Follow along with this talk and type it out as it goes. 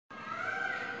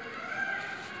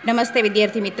નમસ્તે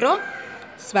વિદ્યાર્થી મિત્રો,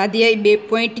 સ્વાધ્યાય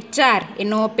 2.4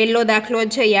 એનો પહેલો દાખલો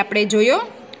છે એ આપણે જોયો.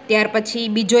 ત્યાર પછી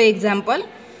બીજા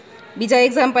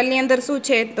એક્ઝામ્પલની અંદર શું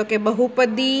છે તો કે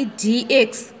બહુપદી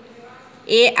gx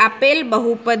એ આપેલ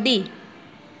બહુપદી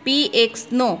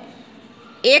pxનો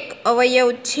એક અવયવ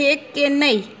છે કે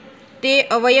નહીં તે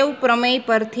અવયવ પ્રમેય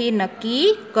પરથી નક્કી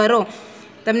કરો.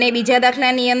 તમને બીજા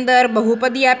દાખલાની અંદર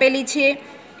બહુપદી આપેલી છે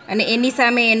અને એની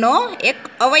સામે એનો એક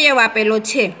અવયવ આપેલો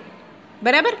છે,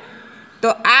 બરાબર. તો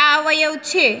આ અવયવ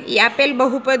છે એ આપેલ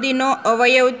બહુપદીનો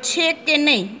અવયવ છે કે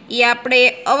નહીં એ આપણે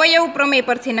અવયવ પ્રમેય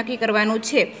પરથી નક્કી કરવાનું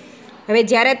છે. હવે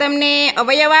જ્યારે તમને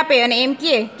અવયવ આપે અને એમ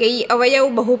કહે કે એ અવયવ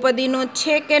બહુપદીનો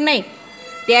છે કે નહીં,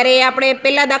 ત્યારે આપણે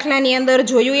પહેલા દાખલાની અંદર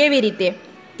જોયું એવી રીતે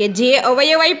કે જે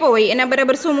અવયવ આપ્યો હોય એના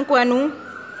બરાબર શું મૂકવાનું?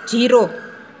 0,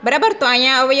 બરાબર. તો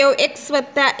અહીંયા અવયવ x +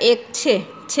 1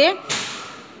 છે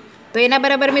તો એના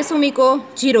બરાબર મેં શું મૂકો?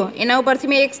 0. એના ઉપરથી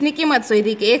મેં એક્સની કિંમત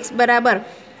શોધી કે x બરાબર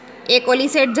 1 ઓલી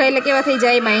સાઈડ જાય એટલે કેવા થઈ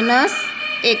જાય?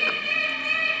 -1,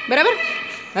 બરાબર.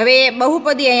 હવે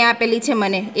બહુપદી અહીંયા આપેલી છે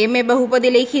મને, એ મેં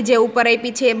બહુપદી લખી જે ઉપર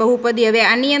આપી છે એ બહુપદી. હવે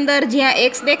આની અંદર જ્યાં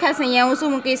x દેખાશે અહીંયા હું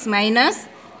શું મૂકીશ?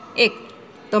 -1.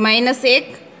 તો -1,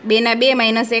 2 ના 2,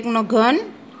 -1 નો ઘન,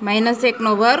 -1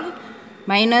 નો વર્ગ,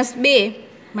 -2,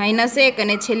 -1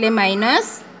 અને છેલ્લે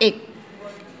 -1.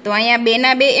 તો અહીંયા 2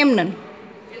 ના 2 એમનમ,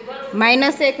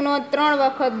 -1 નો 3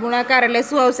 વખત ગુણાકાર એટલે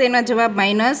શું આવશે? એનો જવાબ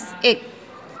 -1.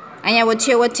 અહીંયા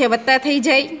ઓછે ઓછે વત્તા થઈ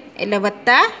જાય એટલે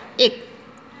 +1,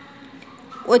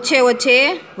 ઓછે ઓછે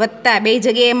વત્તા, બે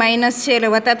જગ્યાએ માઇનસ છે એટલે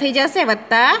વત્તા થઈ જશે,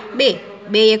 +2,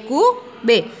 2 એકુ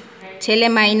 2, છેલ્લે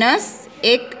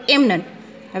 -1 એમનમ.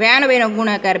 હવે આનો બેનો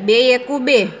ગુણાકાર 2 એકુ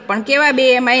 2, પણ કેવા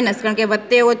 2? માઇનસ, કારણ કે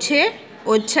વત્તે ઓછે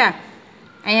ઓછા.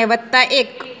 અહીંયા +1,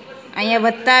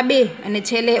 અહીંયા +2 અને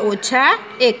છેલ્લે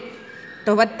 -1.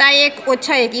 તો +1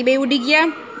 -1 એ બે ઉડી ગયા.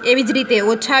 એવી જ રીતે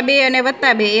 -2 અને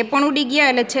 +2 એ પણ ઉડી ગયા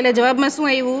એટલે છેલ્લે જવાબમાં શું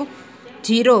આવ્યું?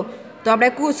 0. તો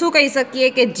આપણે શું કહી શકીએ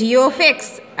કે g(x)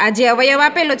 આ જે અવયવ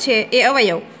આપેલો છે એ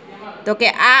અવયવ, તો કે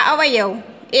આ અવયવ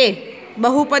એ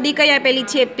બહુપદી કઈ આપેલી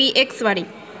છે? px વાળી.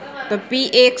 તો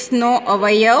px નો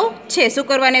અવયવ છે. શું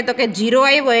કરવાને? તો કે 0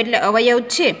 આવ્યો એટલે અવયવ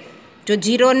છે, જો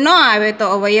 0 ન આવે તો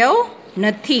અવયવ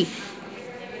નથી.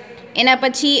 એના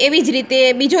પછી એવી જ રીતે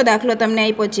બીજો દાખલો તમને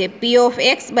આપ્યો છે.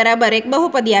 px બરાબર એક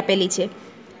બહુપદી આપેલી છે,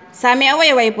 સામે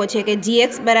અવયવ આપ્યો છે કે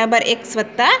gx બરાબર x +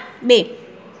 2.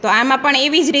 તો આમાં પણ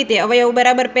એવી જ રીતે અવયવ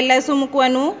બરાબર પહેલાં શું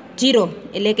મૂકવાનું? 0,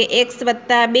 એટલે કે x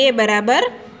 + 2 બરાબર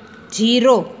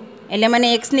 0. એટલે મને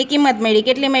xની કિંમત મળી.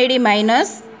 કેટલી મળી?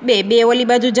 -2. 2 ઓલી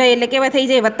બાજુ જાય એટલે કેવા થઈ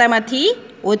જાય? વત્તામાંથી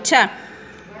ઓછા.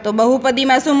 તો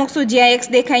બહુપદીમાં શું મૂકશું? જ્યાં x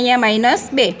દેખાય અહીંયા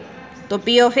 -2. તો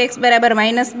px બરાબર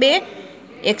 -2,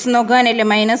 x નો ઘન એટલે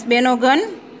 -2 નો ઘન,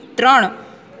 3,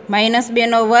 -2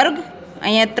 નો વર્ગ,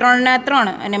 અહીંયા 3 ના 3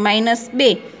 અને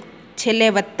 -2, છેલ્લે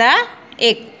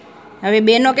 +1. હવે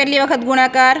 2 નો કેટલી વખત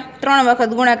ગુણાકાર? 3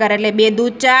 વખત ગુણાકાર એટલે 2 દુ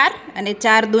 4 અને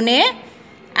 4 દુને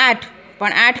 8.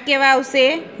 પણ 8 કેવા આવશે?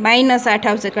 -8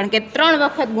 આવશે, કારણ કે 3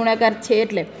 વખત ગુણાકાર છે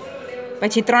એટલે.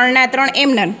 પછી 3 ના 3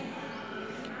 એમનમ,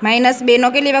 -2 નો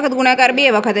કેટલી વખત ગુણાકાર?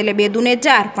 2 વખત એટલે 2 દુને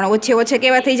 4, પણ ઓછે ઓછે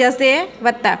કેવા થઈ જશે?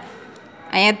 વત્તા.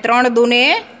 અહીંયા 3 દુને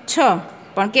 6,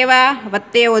 પણ કેવા?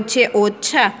 વત્તે ઓછે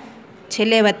ઓછા,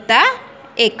 છેલ્લે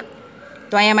 +1.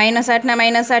 તો અહીંયા -8 ના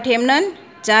 -8 એમનમ,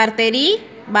 4 તેરી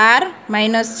 12,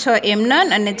 -6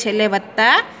 એમનમ અને છેલ્લે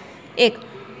 +1.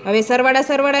 હવે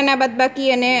સરવાળાના બાદબાકી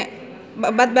અને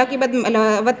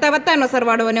વત્તાનો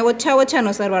સરવાળો અને ઓછા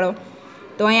ઓછાનો સરવાળો.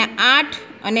 તો અહીંયા 8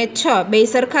 અને 6 બે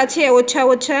સરખા છે, ઓછા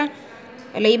ઓછા,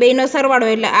 એટલે એ બેનો સરવાળો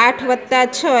એટલે 8 +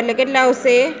 6 એટલે કેટલા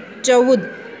આવશે? 14.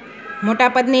 મોટા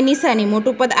પદની નિશાની,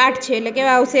 મોટું પદ 8 છે એટલે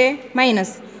કેવા આવશે?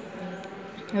 માઇનસ.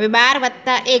 હવે 12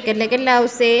 + 1 એટલે કેટલા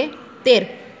આવશે? 13,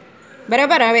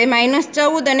 બરાબર. હવે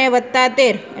 -14 અને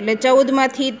 +13 એટલે 14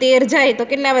 માંથી 13 જાય તો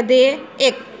કેટલા વધે?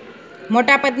 1.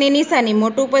 મોટા પદની નિશાની,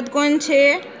 મોટું પદ કોણ છે?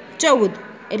 14,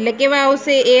 એટલે કેવા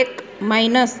આવશે? 1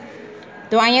 માઇનસ.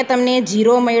 તો અહીંયા તમને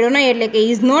 0 મળ્યો નહીં, એટલે કે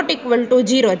ઇઝ નોટ ઇક્વલ ટુ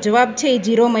 0. જવાબ છે એ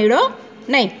 0 મળ્યો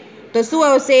નહીં. તો શું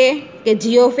આવશે કે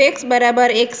g(x) બરાબર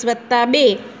x +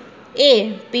 2 એ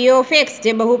px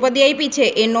જે બહુપદી આપી છે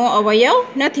એનો અવયવ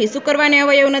નથી. શું કરવાને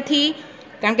અવયવ નથી?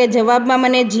 કારણ કે જવાબમાં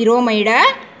મને 0 મળ્યા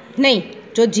નહીં.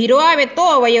 જો 0 આવે તો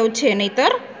અવયવ છે,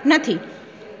 નહીંતર નથી.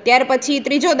 ત્યાર પછી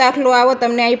ત્રીજો દાખલો આવો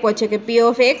તમને આપ્યો છે કે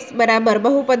px બરાબર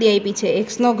બહુપદી આપી છે x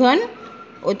નો ઘન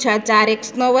 - 4x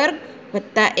નો વર્ગ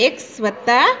 + x +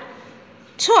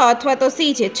 6 અથવા તો c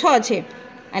છે 6 છે,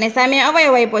 અને સામે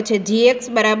અવયવ આપ્યો છે gx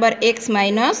બરાબર x -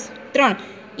 3.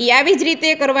 એ આવી જ રીતે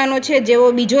કરવાનો છે જેવો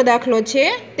બીજો દાખલો છે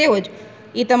તેવો જ.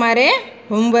 એ તમારે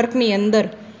હોમવર્કની અંદર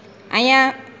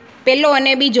અહીંયા પહેલો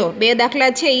અને બીજો બે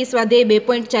દાખલા છે એ સ્વાધ્યાય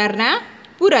 2.4 ના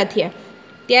પૂરા થયા.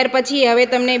 ત્યાર પછી હવે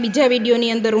તમને બીજા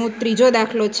વિડીયોની અંદર હું ત્રીજો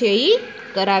દાખલો છે એ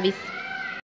કરાવીશ.